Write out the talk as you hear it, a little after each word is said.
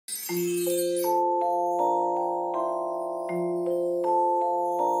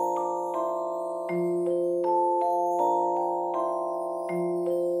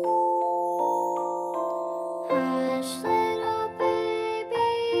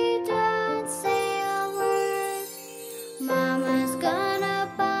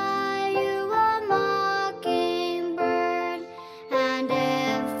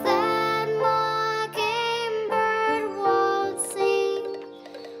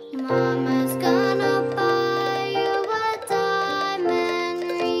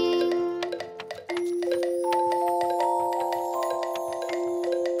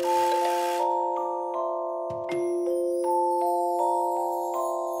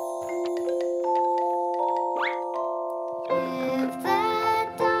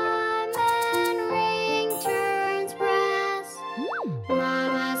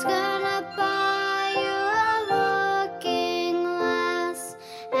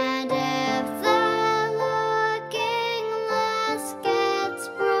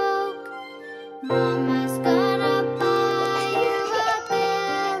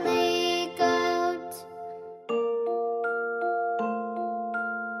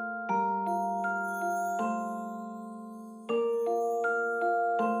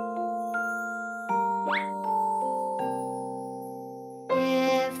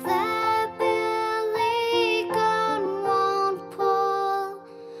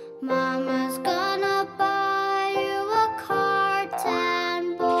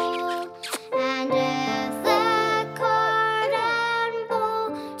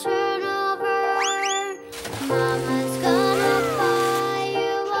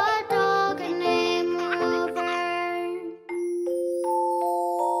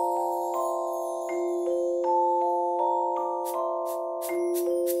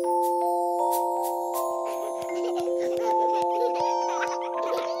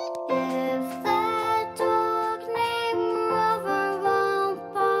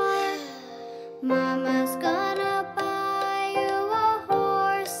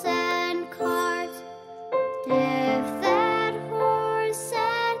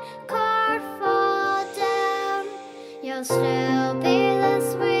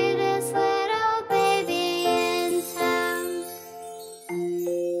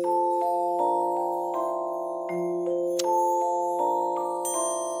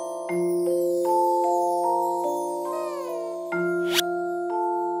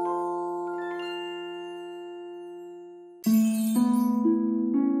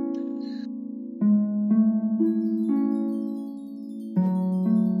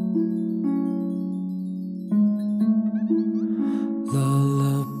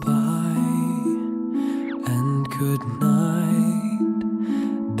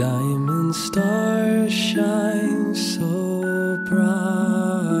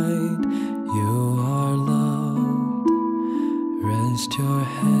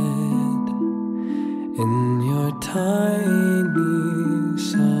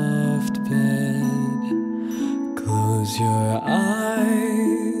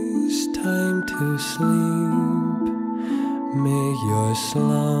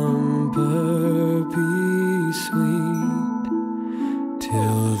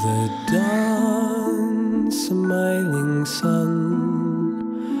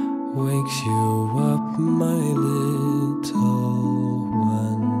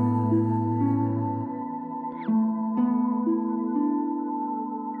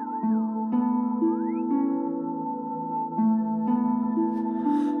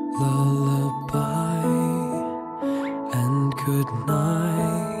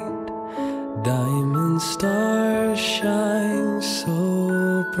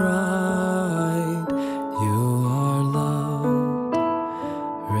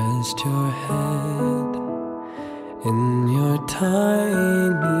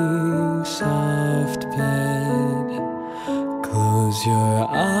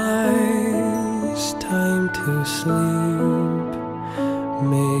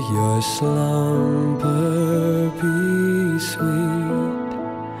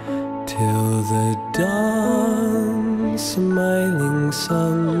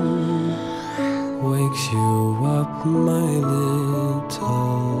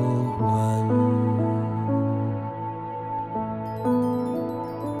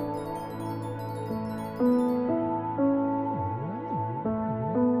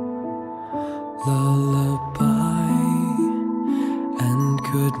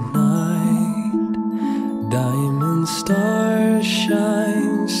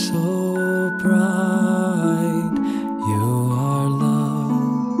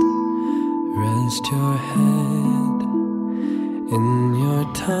Rest your head in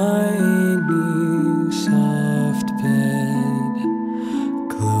your time. tiny soft bed.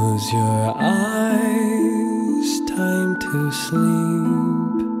 Close your eyes, time to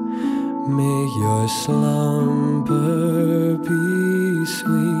sleep. May your slumber be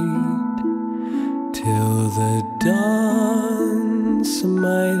sweet till the dawn.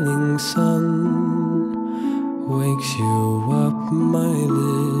 Smiling sun wakes you up, my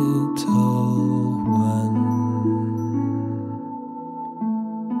little one.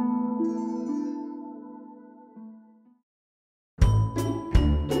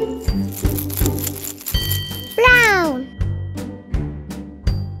 Brown.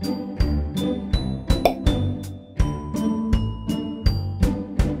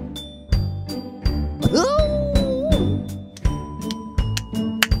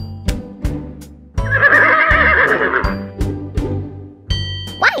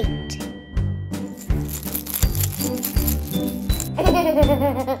 White.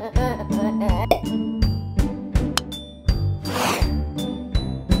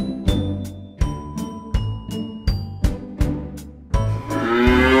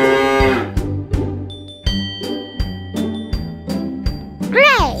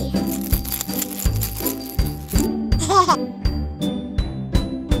 Gray.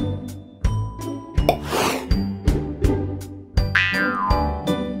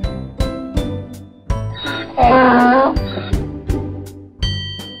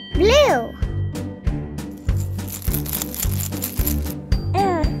 Blue.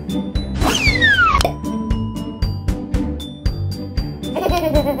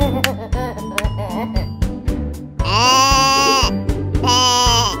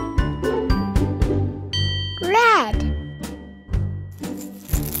 Red.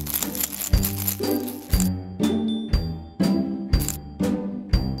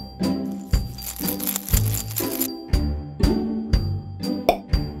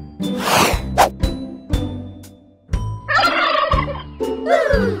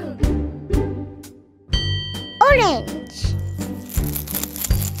 Orange.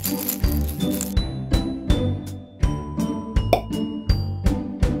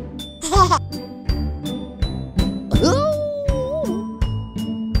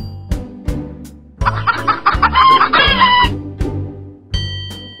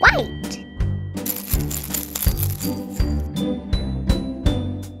 White.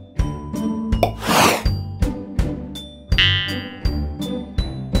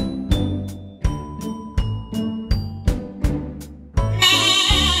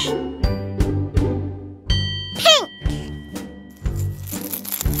 Pink.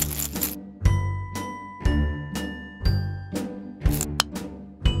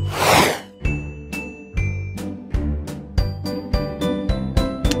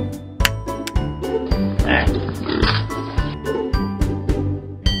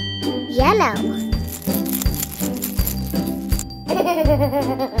 Yellow.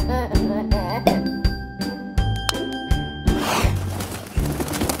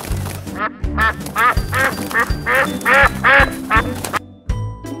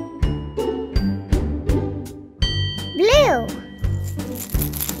 Blue.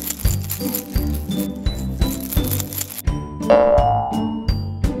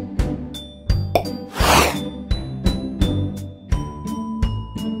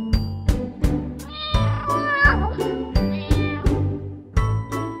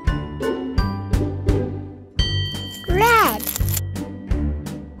 Red.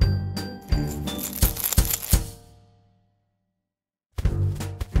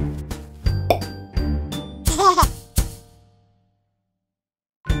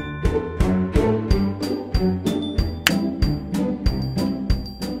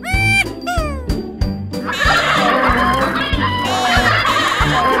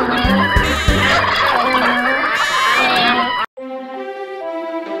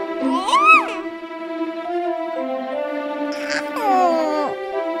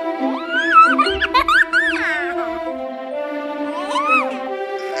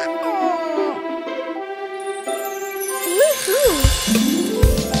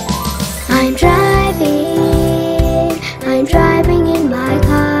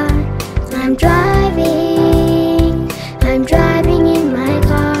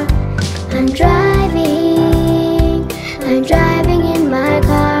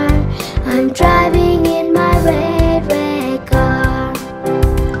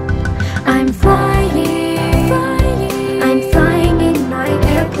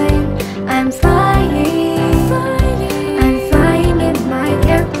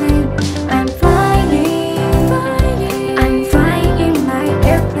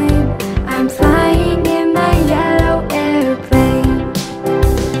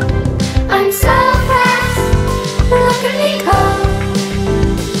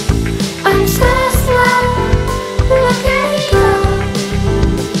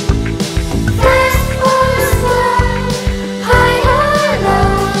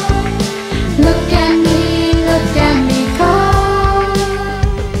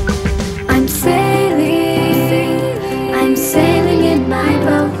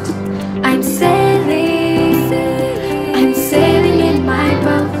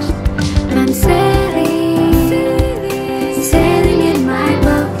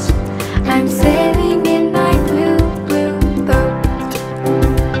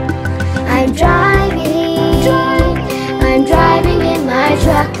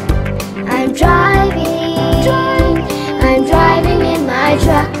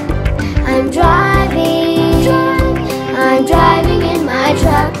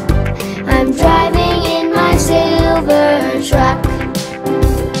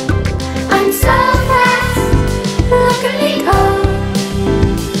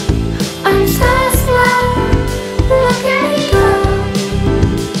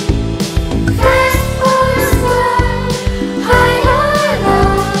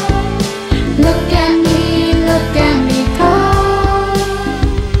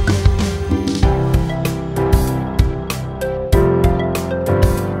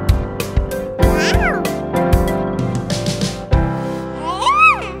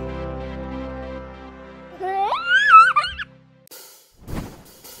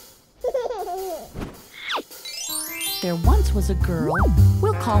 once was a girl.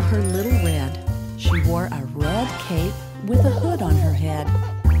 We'll call her Little Red. She wore a red cape with a hood on her head.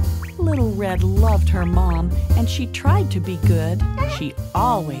 Little Red loved her mom, and she tried to be good. She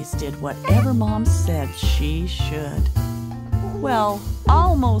always did whatever Mom said she should. Well,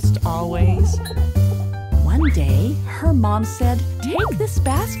 almost always. One day, her mom said, "Take this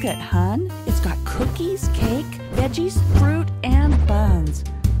basket, hun. It's got cookies, cake, veggies, fruit, and buns.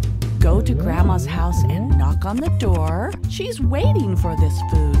 Go to Grandma's house and knock on the door. She's waiting for this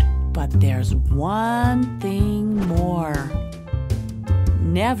food. But there's one thing more.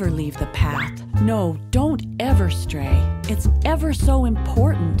 Never leave the path. No, don't ever stray. It's ever so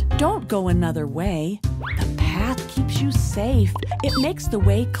important. Don't go another way. The path keeps you safe. It makes the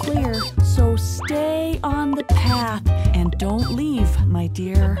way clear. So stay on the path and don't leave, my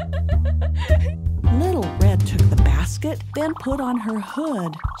dear." Little Red took the basket, then put on her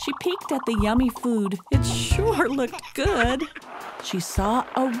hood. She peeked at the yummy food. It sure looked good. She saw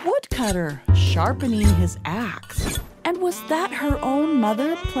a woodcutter sharpening his axe. And was that her own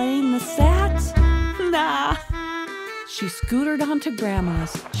mother playing the sax? Nah. She scootered onto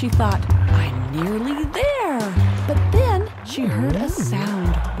Grandma's. She thought, "I'm nearly there." But then she heard a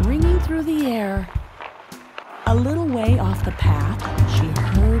sound ringing through the air. A little way off the path, she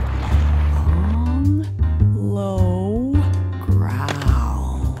heard a long, low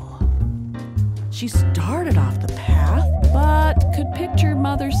growl. She started off the path, but could picture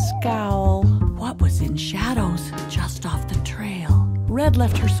Mother's scowl. What was in shadows just off the trail? Red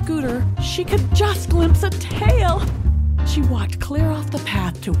left her scooter. She could just glimpse a tail. She walked clear off the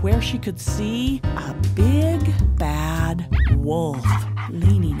path to where she could see a big, bad wolf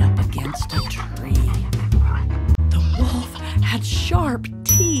leaning up against a tree. The wolf had sharp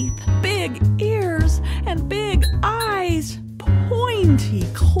teeth, big ears, and big eyes, pointy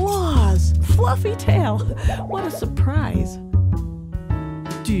claws, fluffy tail. What a surprise.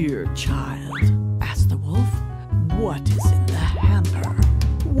 "Dear child," asked the wolf, "what is in the hamper?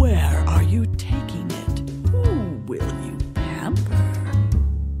 Where are you taking it? Who will you pamper?"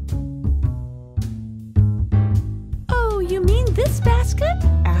 "Oh, you mean this basket?"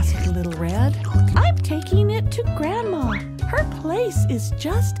 asked Little Red. "I'm taking it to Grandma. Her place is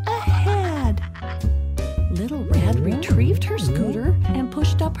just ahead." Little Red retrieved her scooter and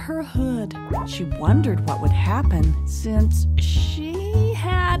pushed up her hood. She wondered what would happen since she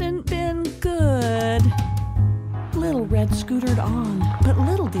hadn't been good. Little Red scootered on, but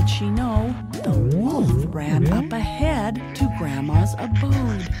little did she know, the wolf ran up ahead to Grandma's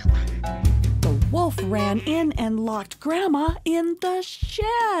abode. The wolf ran in and locked Grandma in the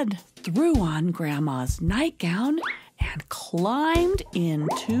shed, threw on Grandma's nightgown, and climbed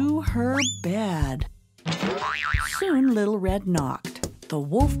into her bed. Soon Little Red knocked. The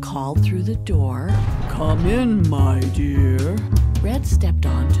wolf called through the door, "Come in, my dear." Red stepped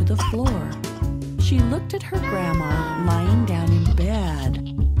onto the floor. She looked at her Grandma lying down in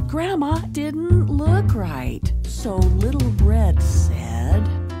bed. Grandma didn't look right, so Little Red said,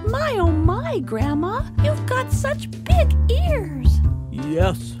 "My, oh my, Grandma, you've got such big ears."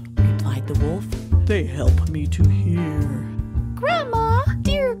 "Yes," replied the wolf. "They help me to hear." "Grandma,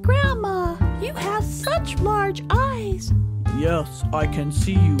 dear Grandma, you have such large eyes." "Yes, I can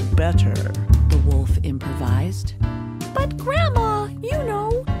see you better," the wolf improvised. "But Grandma, you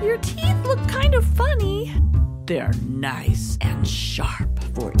know, your teeth look kind of funny." "They're nice and sharp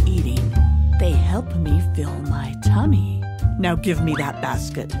for eating. They help me fill my tummy." Now give me that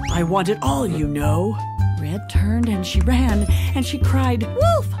basket. I want it all, you know." Red turned and she ran, and she cried,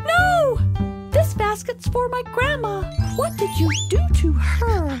 "Wolf, no! This basket's for my Grandma. What did you do to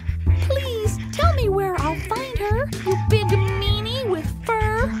her? Please tell me where I'll find her, you big meanie with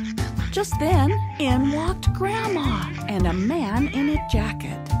fur." Just then, in walked Grandma and a man in a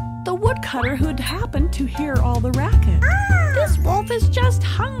jacket. The woodcutter who'd happened to hear all the racket. "This wolf is just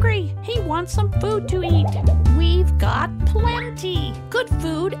hungry. He wants some food to eat. We've got plenty. Good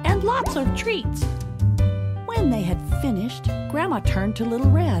food and lots of treats." When they had finished, Grandma turned to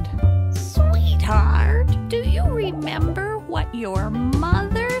Little Red. "Sweetheart, do you remember what your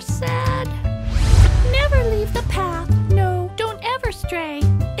mother said? Never leave the path. No, don't ever stray.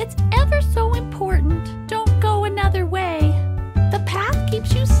 It's ever so important. Don't go another way. The path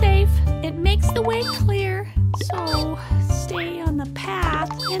keeps you safe. It makes the way clear. So stay on the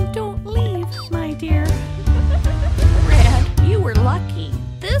path and don't leave, my dear." Red, you were lucky.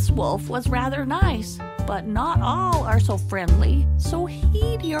 This wolf was rather nice, but not all are so friendly. So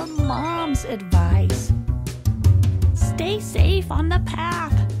heed your mom's advice. Stay safe on the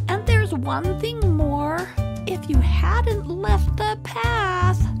path. And there's one thing more. If you hadn't left the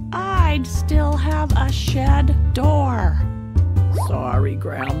path, I'd still have a shed door. Sorry,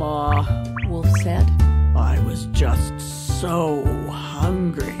 Grandma. Wolf said. I was just so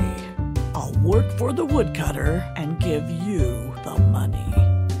hungry. I'll work for the woodcutter and give you the money.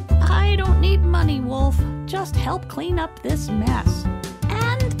 I don't need money, Wolf. Just help clean up this mess.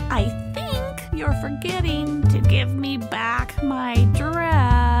 And I think you're forgetting to give me back my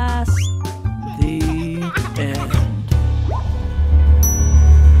dress. The end.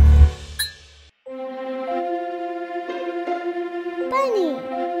 Bunny.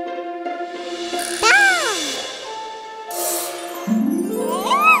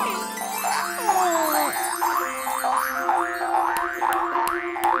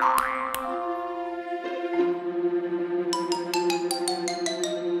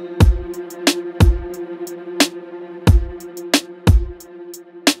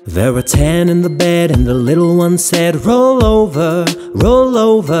 There were 10 in the bed and the little one said, roll over, roll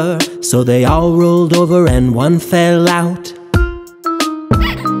over. So they all rolled over and one fell out.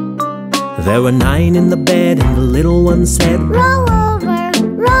 There were 9 in the bed and the little one said, Roll over,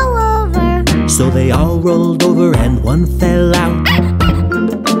 roll over. so they all rolled over and one fell out.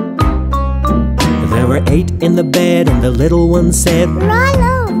 There were 8 in the bed and the little one said, Roll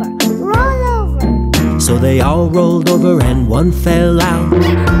over, roll over. so they all rolled over and one fell out.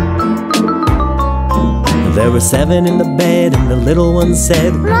 There were 7 in the bed and the little one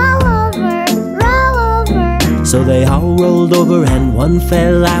said, Roll over, roll over. so they all rolled over and one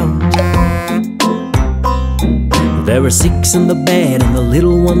fell out. There were 6 in the bed and the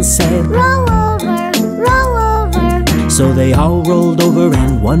little one said, Roll over, roll over. so they all rolled over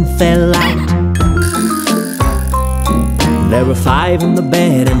and one fell out. There were 5 in the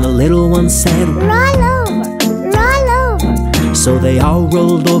bed and the little one said, Roll over, roll over. so they all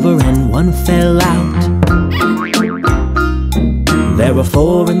rolled over and one fell out. There were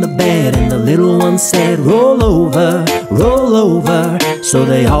 4 in the bed and the little one said, roll over, roll over. So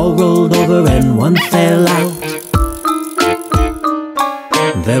they all rolled over and one fell out.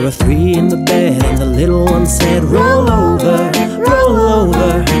 There were 3 in the bed and the little one said, roll over, roll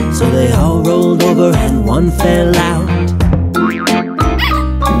over. So they all rolled over and one fell out.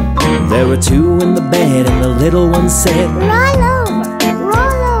 There were 2 in the bed and the little one said, Roll over,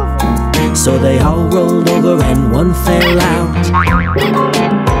 roll over. so they all rolled over and one fell out.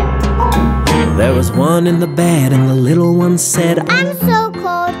 There was 1 in the bed and the little one said, I'm so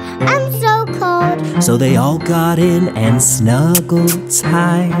cold, I'm so cold. so they all got in and snuggled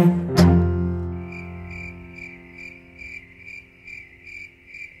tight.